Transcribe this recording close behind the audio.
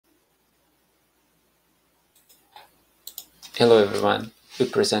Hello everyone, we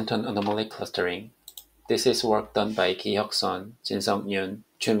present on anomaly clustering. This is work done by Kihyuk Sohn, Jinsung Yoon,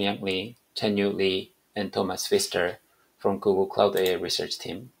 Chun-Liang Lee, Chen-Yu Lee, and Tomas Pfister from Google Cloud AI research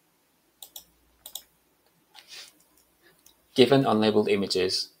team. Given unlabeled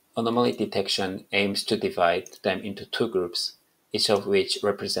images, anomaly detection aims to divide them into two groups, each of which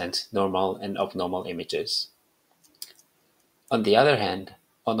represents normal and abnormal images. On the other hand,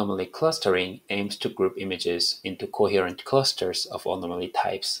 anomaly clustering aims to group images into coherent clusters of anomaly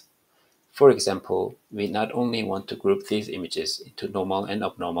types. For example, we not only want to group these images into normal and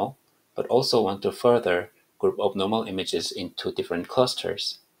abnormal, but also want to further group abnormal images into different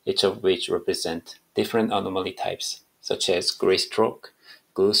clusters, each of which represent different anomaly types, such as gray stroke,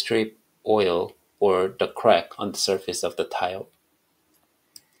 glue strip, oil, or the crack on the surface of the tile.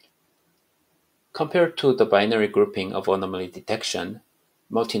 Compared to the binary grouping of anomaly detection,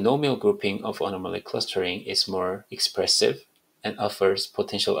 multinomial grouping of anomaly clustering is more expressive and offers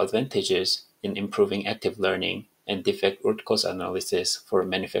potential advantages in improving active learning and defect root cause analysis for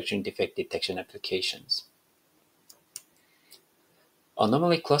manufacturing defect detection applications.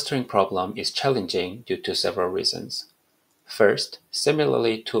 Anomaly clustering problem is challenging due to several reasons. First,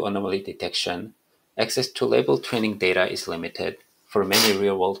 similarly to anomaly detection, access to label training data is limited for many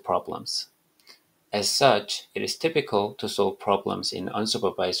real-world problems. As such, it is typical to solve problems in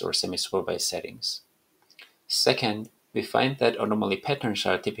unsupervised or semi-supervised settings. Second, we find that anomaly patterns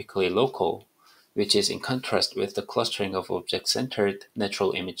are typically local, which is in contrast with the clustering of object-centered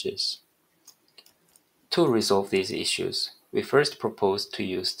natural images. To resolve these issues, we first propose to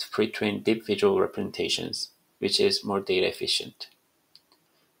use pretrained deep visual representations, which is more data efficient.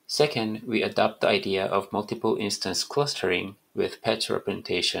 Second, we adopt the idea of multiple instance clustering with patch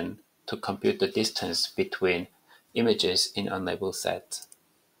representation to compute the distance between images in unlabeled sets.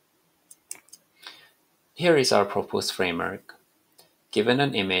 Here is our proposed framework. Given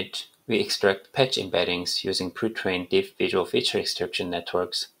an image, we extract patch embeddings using pre-trained deep visual feature extraction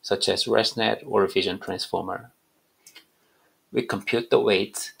networks such as ResNet or Vision Transformer. We compute the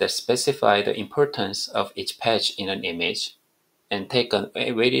weights that specify the importance of each patch in an image and take a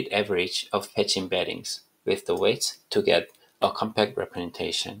weighted average of patch embeddings with the weights to get a compact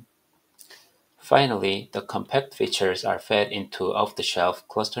representation. Finally, the compact features are fed into off-the-shelf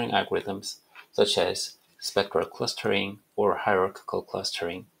clustering algorithms such as spectral clustering or hierarchical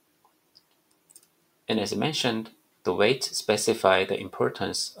clustering. And as mentioned, the weights specify the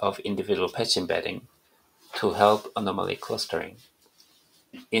importance of individual patch embedding to help anomaly clustering.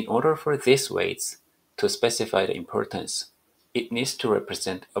 In order for these weights to specify the importance, it needs to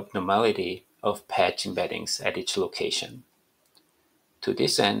represent abnormality of patch embeddings at each location. To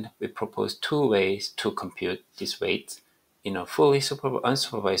this end, we propose two ways to compute these weights in a fully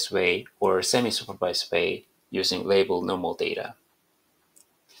unsupervised way or semi-supervised way using labeled normal data.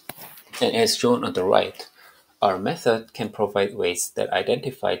 And as shown on the right, our method can provide weights that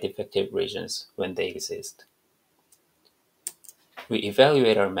identify defective regions when they exist. We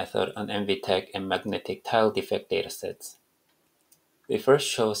evaluate our method on MVTec and magnetic tile defect datasets. We first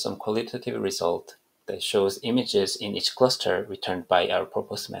show some qualitative result that shows images in each cluster returned by our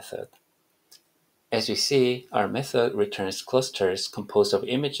proposed method. As we see, our method returns clusters composed of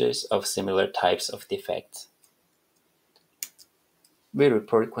images of similar types of defects. We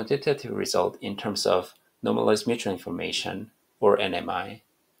report quantitative result in terms of normalized mutual information, or NMI.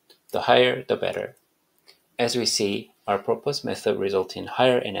 The higher, the better. As we see, our proposed method results in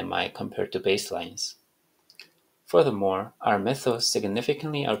higher NMI compared to baselines. Furthermore, our method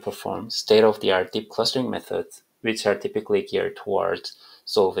significantly outperforms state-of-the-art deep clustering methods, which are typically geared towards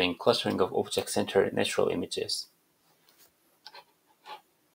solving clustering of object-centered natural images.